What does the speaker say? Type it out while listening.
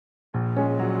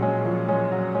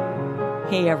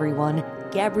Hey everyone,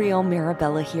 Gabrielle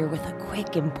Mirabella here with a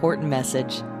quick important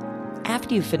message.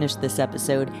 After you finish this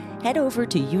episode, head over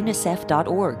to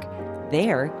unicef.org.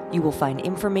 There, you will find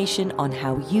information on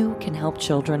how you can help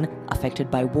children affected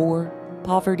by war,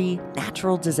 poverty,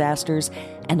 natural disasters,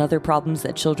 and other problems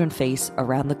that children face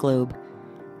around the globe.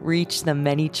 Reach the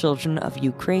many children of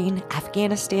Ukraine,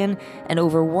 Afghanistan, and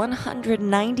over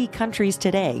 190 countries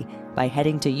today by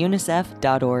heading to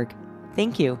unicef.org.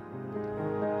 Thank you.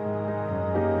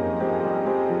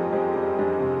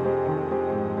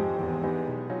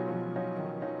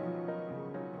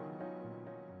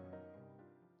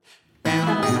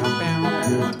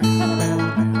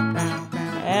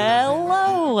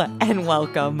 Hello, and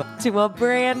welcome to a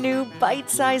brand new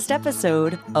bite-sized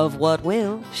episode of What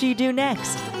Will She Do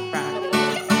Next?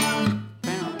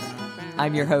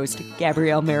 I'm your host,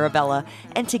 Gabrielle Mirabella,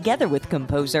 and together with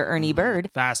composer Ernie Bird,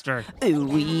 Faster.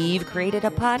 we've created a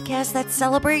podcast that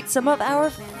celebrates some of our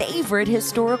favorite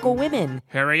historical women.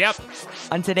 Hurry up.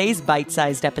 On today's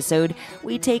bite-sized episode,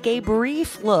 we take a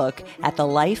brief look at the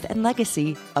life and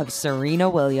legacy of Serena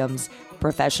Williams,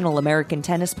 professional American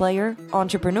tennis player,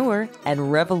 entrepreneur,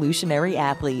 and revolutionary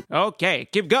athlete. Okay,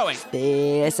 keep going.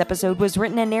 This episode was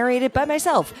written and narrated by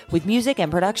myself, with music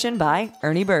and production by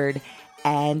Ernie Bird.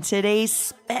 And today's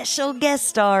special guest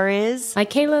star is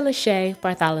Michaela Lachey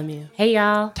Bartholomew. Hey,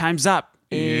 y'all. Time's up.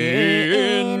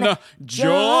 Enjoy.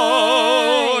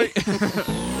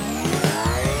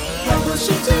 What will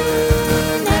she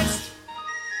do next?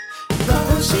 What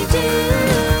will she do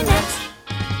next?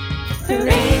 Her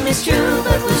aim is true,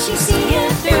 but will she see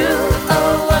it through?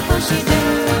 Oh, what will she do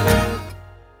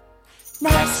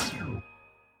next?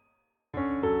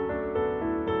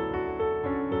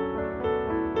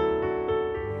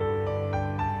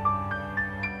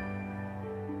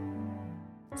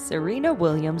 Serena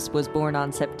Williams was born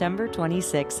on September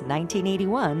 26,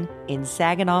 1981, in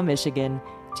Saginaw, Michigan,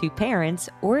 to parents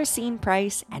Oracene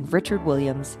Price and Richard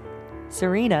Williams.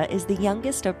 Serena is the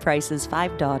youngest of Price's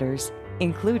 5 daughters,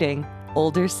 including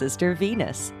older sister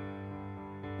Venus.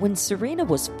 When Serena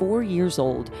was 4 years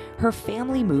old, her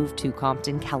family moved to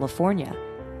Compton, California.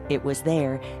 It was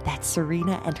there that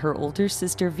Serena and her older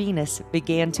sister Venus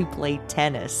began to play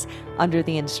tennis under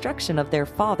the instruction of their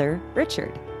father,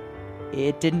 Richard.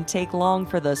 It didn't take long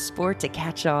for the sport to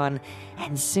catch on,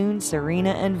 and soon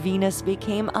Serena and Venus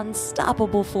became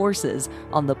unstoppable forces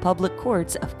on the public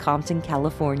courts of Compton,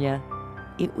 California.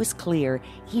 It was clear,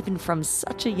 even from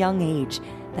such a young age,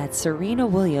 that Serena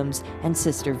Williams and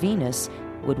sister Venus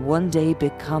would one day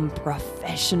become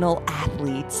professional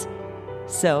athletes.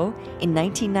 So, in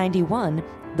 1991,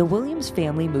 the Williams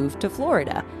family moved to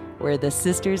Florida, where the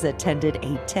sisters attended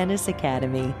a tennis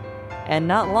academy. And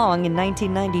not long in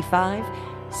 1995,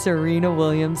 Serena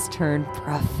Williams turned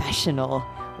professional,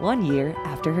 1 year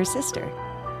after her sister.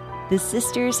 The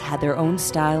sisters had their own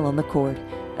style on the court,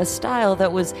 a style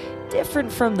that was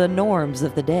different from the norms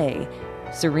of the day.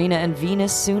 Serena and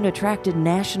Venus soon attracted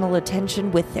national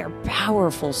attention with their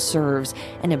powerful serves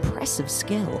and impressive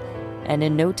skill. And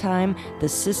in no time, the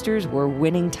sisters were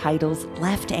winning titles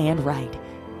left and right.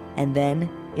 And then,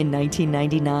 in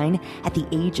 1999, at the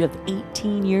age of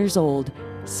 18 years old,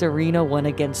 Serena won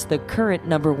against the current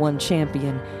 #1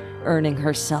 champion, earning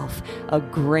herself a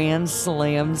Grand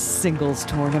Slam singles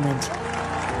tournament.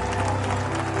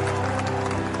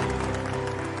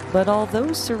 But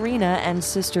although Serena and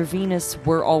sister Venus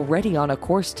were already on a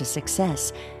course to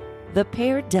success, the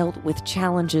pair dealt with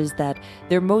challenges that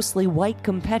their mostly white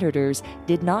competitors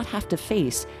did not have to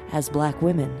face as black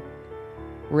women.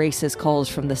 Racist calls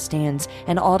from the stands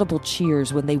and audible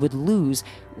cheers when they would lose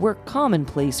were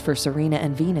commonplace for Serena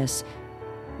and Venus.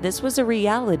 This was a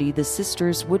reality the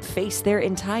sisters would face their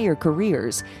entire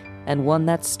careers, and one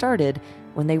that started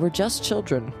when they were just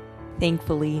children.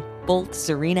 Thankfully, both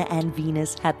Serena and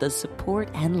Venus had the support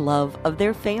and love of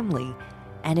their family,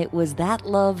 and it was that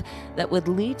love that would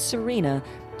lead Serena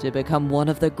to become one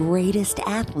of the greatest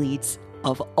athletes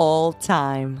of all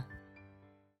time.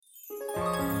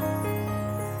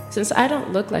 Since I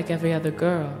don't look like every other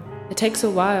girl, it takes a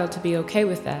while to be okay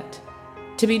with that.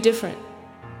 To be different.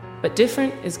 But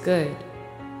different is good.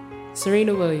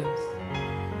 Serena Williams.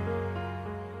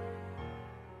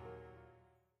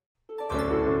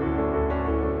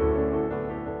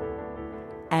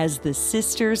 As the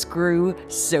sisters grew,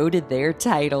 so did their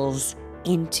titles.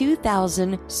 In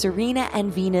 2000, Serena and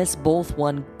Venus both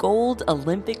won gold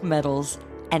Olympic medals.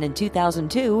 And in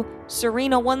 2002,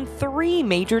 Serena won 3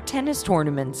 major tennis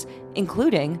tournaments,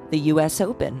 including the U.S.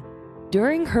 Open.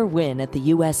 During her win at the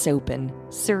U.S. Open,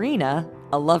 Serena,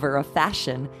 a lover of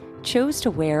fashion, chose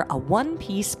to wear a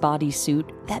one-piece bodysuit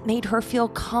that made her feel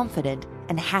confident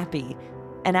and happy,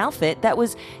 an outfit that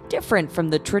was different from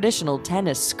the traditional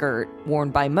tennis skirt worn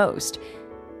by most.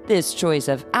 This choice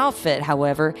of outfit,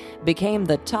 however, became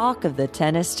the talk of the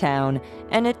tennis town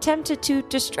and attempted to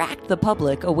distract the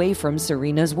public away from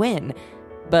Serena's win.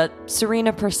 But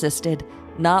Serena persisted,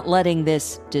 not letting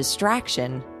this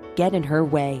distraction get in her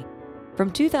way.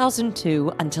 From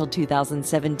 2002 until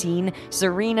 2017,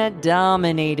 Serena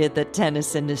dominated the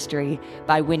tennis industry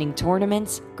by winning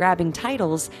tournaments, grabbing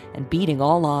titles, and beating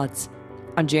all odds.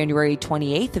 On January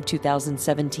 28th of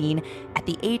 2017, at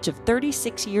the age of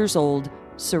 36 years old,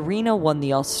 Serena won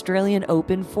the Australian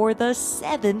Open for the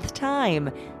 7th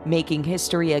time, making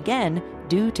history again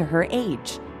due to her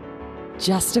age.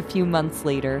 Just a few months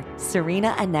later,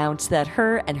 Serena announced that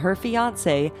her and her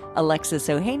fiancé, Alexis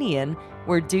Ohanian,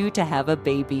 were due to have a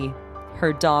baby.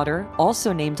 Her daughter,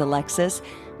 also named Alexis,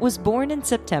 was born in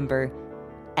September,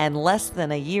 and less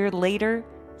than a year later,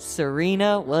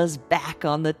 Serena was back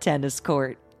on the tennis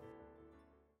court.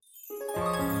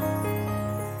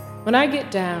 When I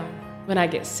get down, when I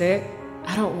get sick,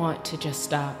 I don't want to just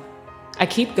stop. I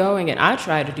keep going and I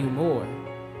try to do more.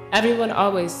 Everyone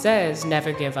always says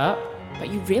never give up, but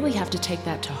you really have to take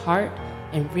that to heart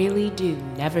and really do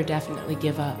never definitely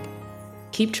give up.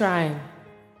 Keep trying.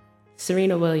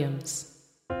 Serena Williams.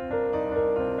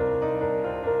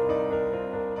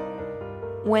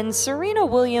 When Serena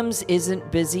Williams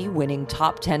isn't busy winning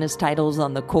top tennis titles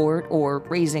on the court or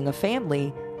raising a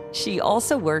family, she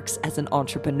also works as an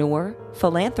entrepreneur,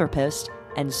 philanthropist,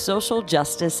 and social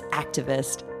justice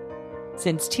activist.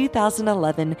 Since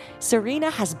 2011, Serena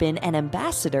has been an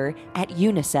ambassador at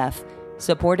UNICEF,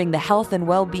 supporting the health and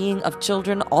well-being of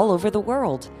children all over the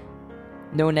world.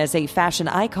 Known as a fashion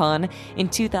icon, in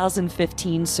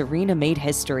 2015, Serena made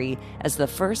history as the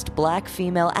first Black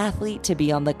female athlete to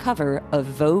be on the cover of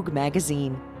Vogue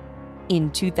magazine. In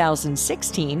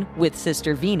 2016, with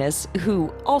sister Venus,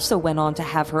 who also went on to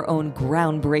have her own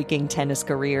groundbreaking tennis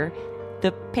career,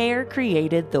 the pair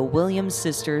created the Williams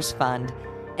Sisters Fund,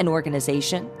 an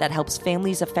organization that helps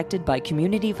families affected by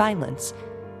community violence.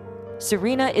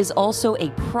 Serena is also a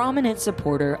prominent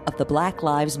supporter of the Black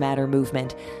Lives Matter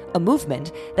movement, a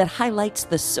movement that highlights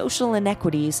the social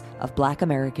inequities of Black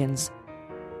Americans.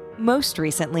 Most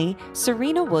recently,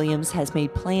 Serena Williams has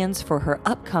made plans for her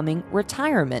upcoming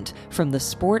retirement from the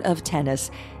sport of tennis,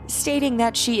 stating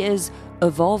that she is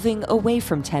evolving away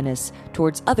from tennis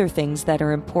towards other things that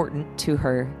are important to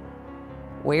her.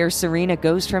 Where Serena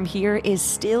goes from here is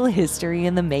still history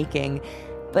in the making,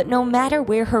 but no matter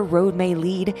where her road may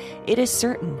lead, it is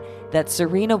certain that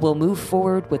Serena will move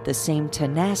forward with the same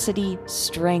tenacity,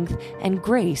 strength, and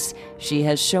grace she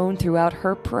has shown throughout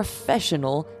her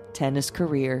professional tennis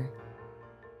career.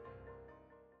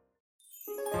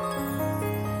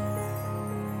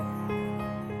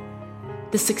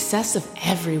 The success of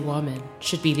every woman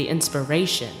should be the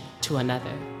inspiration to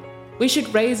another. We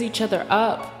should raise each other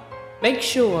up. Make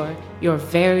sure you're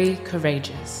very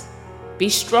courageous. Be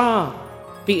strong,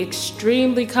 be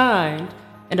extremely kind,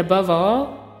 and above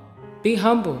all, be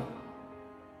humble.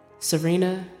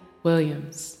 Serena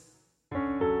Williams.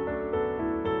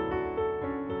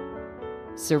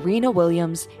 Serena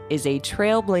Williams is a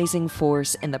trailblazing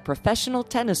force in the professional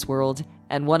tennis world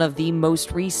and one of the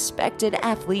most respected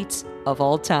athletes of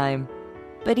all time.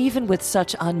 But even with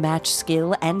such unmatched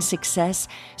skill and success,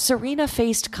 Serena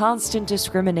faced constant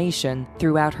discrimination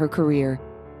throughout her career.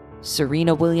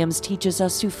 Serena Williams teaches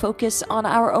us to focus on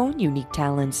our own unique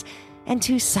talents and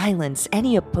to silence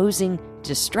any opposing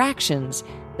distractions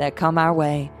that come our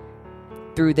way.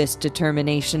 Through this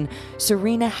determination,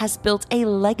 Serena has built a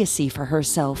legacy for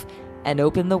herself and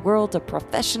opened the world of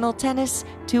professional tennis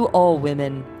to all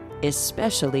women,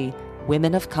 especially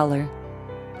women of color.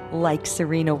 Like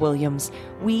Serena Williams,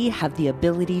 we have the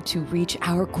ability to reach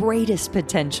our greatest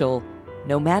potential,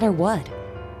 no matter what.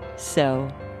 So,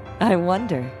 I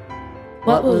wonder,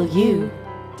 what will you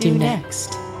do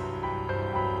next?